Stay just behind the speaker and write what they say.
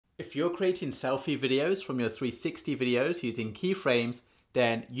If you're creating selfie videos from your 360 videos using keyframes,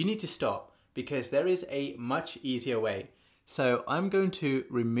 then you need to stop because there is a much easier way. So I'm going to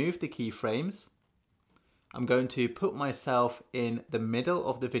remove the keyframes. I'm going to put myself in the middle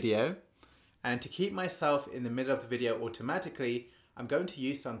of the video, and to keep myself in the middle of the video automatically, I'm going to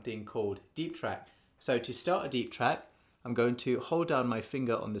use something called deep track. So to start a deep track, I'm going to hold down my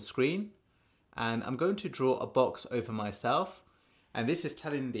finger on the screen and I'm going to draw a box over myself, and this is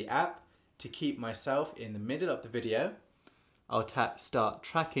telling the app to keep myself in the middle of the video. I'll tap start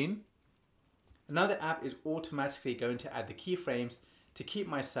tracking. Now the app is automatically going to add the keyframes to keep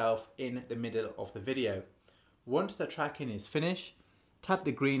myself in the middle of the video. Once the tracking is finished, tap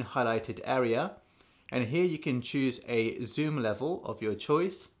the green highlighted area, and here you can choose a zoom level of your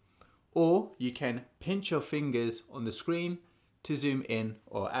choice, or you can pinch your fingers on the screen to zoom in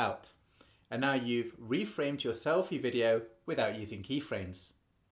or out. And now you've reframed your selfie video without using keyframes.